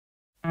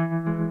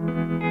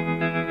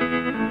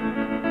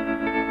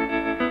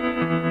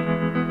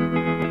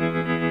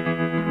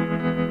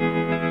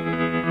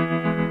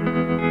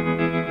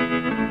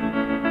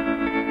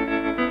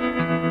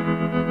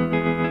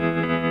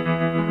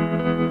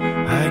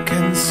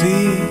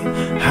see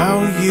how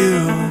you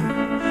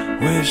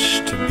wish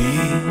to be.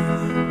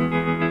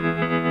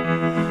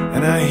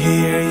 And I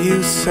hear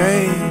you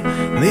say,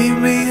 leave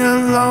me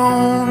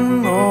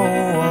alone, go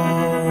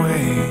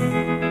away.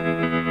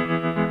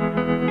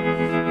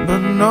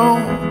 But no,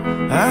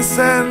 I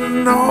said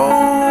no,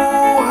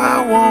 I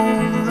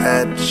won't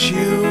let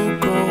you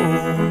go.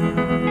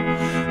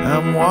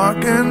 I'm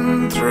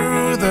walking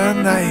through the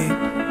night,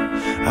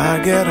 I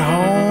get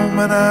home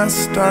and I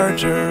start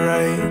to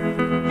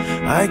write.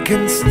 I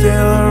can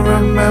still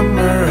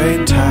remember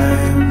a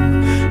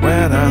time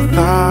when I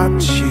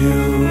thought you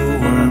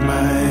were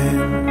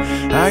mine.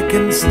 I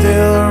can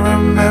still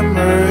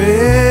remember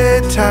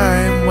a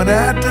time when I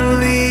had to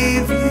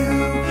leave you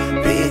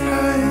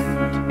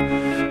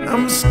behind.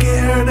 I'm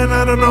scared and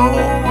I don't know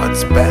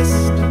what's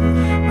best.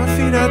 My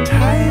feet are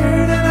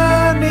tired and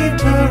I need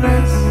to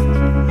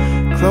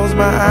rest. Close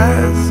my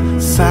eyes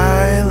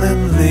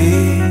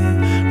silently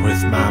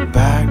with my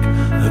back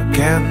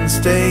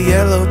against a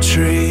yellow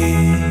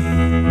tree.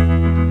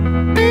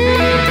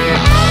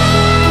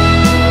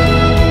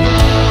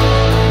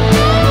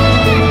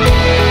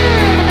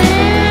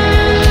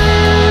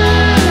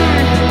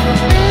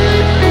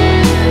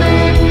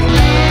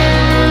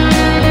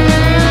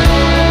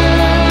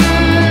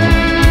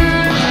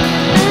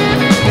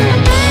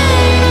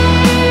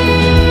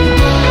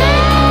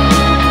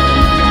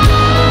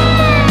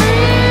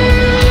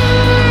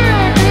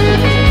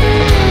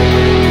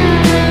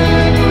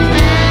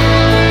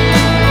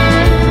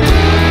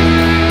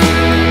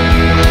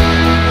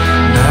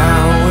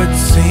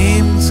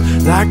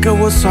 Like it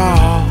was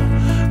all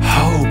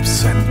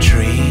hopes and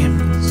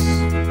dreams,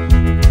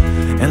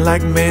 and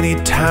like many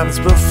times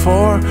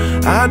before,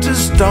 I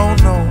just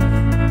don't know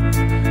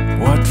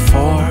what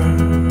for.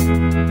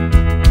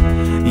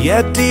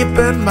 Yet deep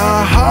in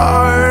my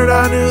heart,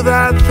 I knew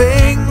that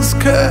things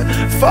could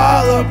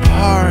fall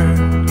apart.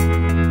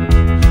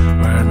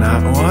 We're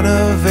not one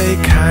of a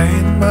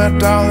kind, my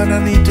darling, I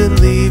need to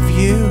leave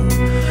you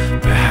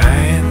behind.